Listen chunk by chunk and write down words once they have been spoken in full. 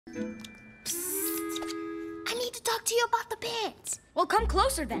I need to talk to you about the pants. Well, come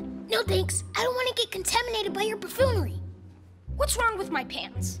closer then. No thanks. I don't want to get contaminated by your buffoonery. What's wrong with my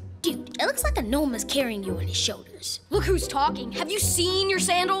pants? Dude, it looks like a gnome is carrying you on his shoulders. Look who's talking. Have you seen your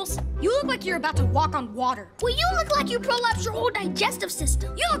sandals? You look like you're about to walk on water. Well, you look like you prolapsed your whole digestive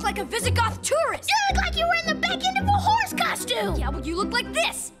system. You look like a Visigoth tourist. You look like you were in the back end of a horse costume. Yeah, well, you look like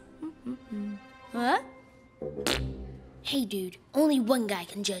this. Huh? Hey, dude, only one guy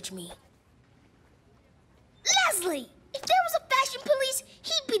can judge me. Leslie! If there was a fashion police,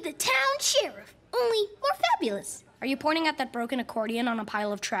 he'd be the town sheriff, only more fabulous. Are you pointing at that broken accordion on a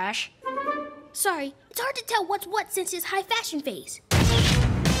pile of trash? Sorry, it's hard to tell what's what since his high fashion phase.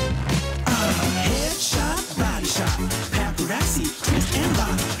 Headshot, body shot, paparazzi, twist and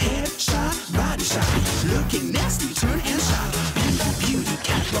lock. Headshot, body shot, looking nasty, turn and shot. Beauty,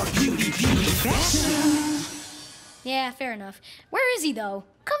 catwalk, beauty, fashion. Yeah, fair enough. Where is he, though?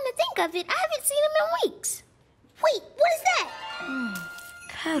 Come to think of it, I haven't seen him in weeks. Wait, what is that?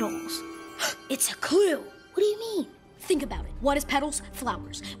 Petals. It's a clue. What do you mean? Think about it. What is petals?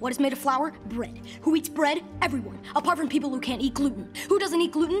 Flowers. What is made of flour? Bread. Who eats bread? Everyone. Apart from people who can't eat gluten. Who doesn't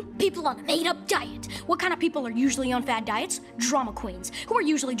eat gluten? People on a made-up diet. What kind of people are usually on fad diets? Drama queens. Who are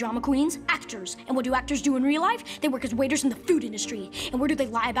usually drama queens? Actors. And what do actors do in real life? They work as waiters in the food industry. And where do they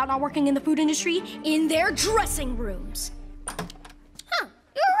lie about not working in the food industry? In their dressing rooms. Huh,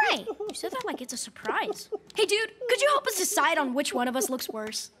 you're right. You said that like it's a surprise. Hey, dude, could you help us decide on which one of us looks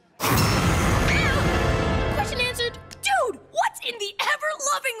worse? Question answered. Dude, what's in the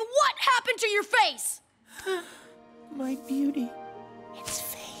ever-loving what happened to your face? My beauty. It's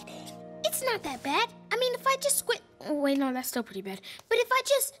fading. It's not that bad. I mean, if I just squint... Oh, wait, no, that's still pretty bad. But if I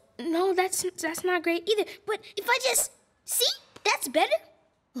just... No, that's not great either. But if I just... See? That's better.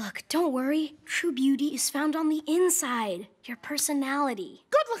 Look, don't worry. True beauty is found on the inside. Your personality.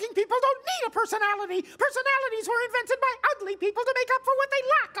 Good-looking people don't need a personality. Personalities were invented by ugly people to make up for what they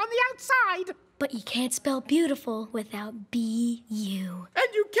lack on the outside. But you can't spell beautiful without B-U.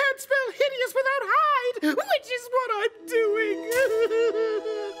 And you can't spell hideous without hide, which is what I'm doing.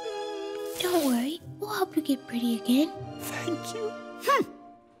 Don't worry. We'll help you get pretty again. Thank you.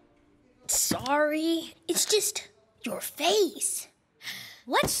 Sorry. It's just your face.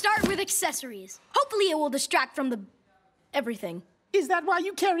 Let's start with accessories. Hopefully it will distract from the... everything. Is that why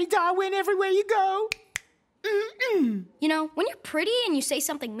you carry Darwin everywhere you go? You know, when you're pretty and you say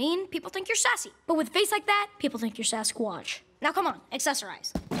something mean, people think you're sassy. But with a face like that, people think you're Sasquatch. Now come on,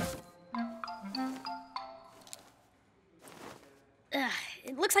 accessorize.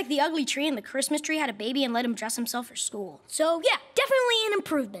 It looks like the ugly tree and the Christmas tree had a baby and let him dress himself for school. So yeah, definitely an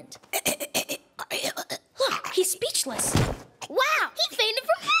improvement. Look, he's speechless. Wow, he fainted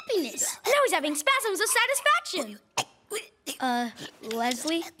from happiness. Now he's having spasms of satisfaction.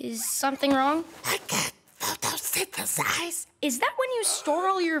 Leslie, is something wrong? I can't photosynthesize. Is that when you store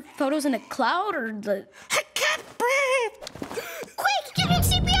all your photos in a cloud, or the... I can't breathe. Quick, give him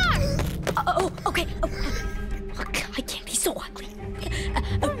CPR. Oh, okay. Oh, look, I can't. He's so ugly.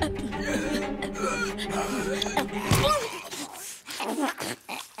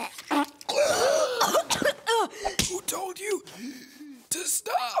 Who told you to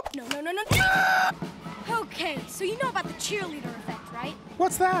stop? No. Okay, so you know about the cheerleader effect, right?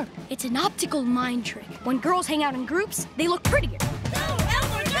 What's that? It's an optical mind trick. When girls hang out in groups, they look prettier. No,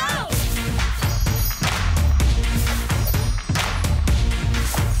 Elmore, no!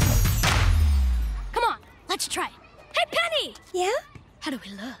 Come on, let's try it. Hey, Penny! Yeah? How do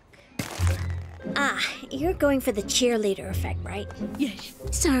we look? You're going for the cheerleader effect, right? Yes.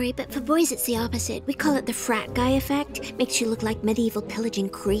 Sorry, but for boys it's the opposite. We call it the frat guy effect. Makes you look like medieval pillaging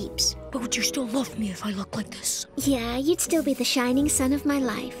creeps. But would you still love me if I look like this? Yeah, you'd still be the shining sun of my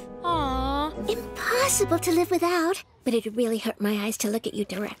life. Aww. Impossible to live without. But it'd really hurt my eyes to look at you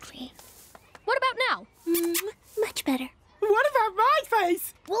directly. What about now? Much better. What about my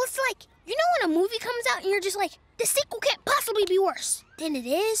face? Well, it's like, you know when a movie comes out and you're just like, the sequel can't possibly be worse. Then it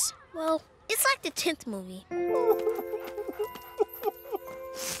is. Well, it's like the 10th movie.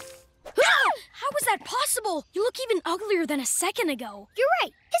 How is that possible? You look even uglier than a second ago. You're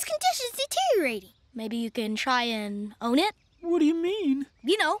right. His condition's deteriorating. Maybe you can try and own it? What do you mean?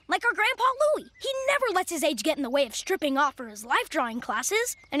 You know, like our Grandpa Louie. He never lets his age get in the way of stripping off for his life drawing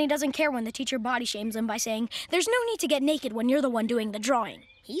classes. And he doesn't care when the teacher body shames him by saying, there's no need to get naked when you're the one doing the drawing.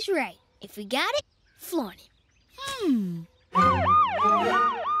 He's right. If we got it, flaunt it. You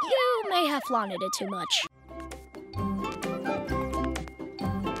may have flaunted it too much.